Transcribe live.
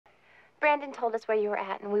Brandon told us where you were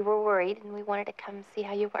at, and we were worried, and we wanted to come see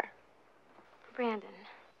how you were. Brandon.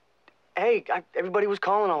 Hey, everybody was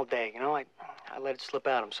calling all day, you know? I let it slip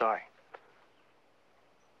out. I'm sorry.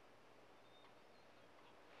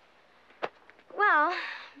 Well,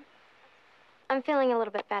 I'm feeling a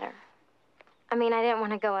little bit better. I mean, I didn't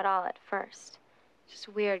want to go at all at first. It's just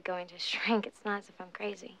weird going to a shrink. It's not as if I'm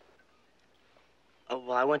crazy. Oh,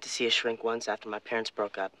 well, I went to see a shrink once after my parents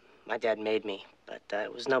broke up. My dad made me, but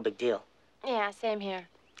it was no big deal. Yeah, same here.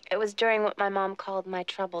 It was during what my mom called my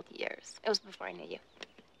troubled years. It was before I knew you.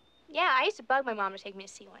 Yeah, I used to bug my mom to take me to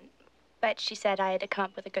see one. But she said I had to come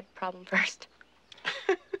up with a good problem first.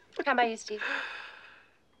 How about you, Steve?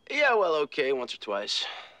 Yeah, well, okay, once or twice.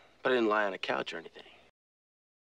 But I didn't lie on a couch or anything.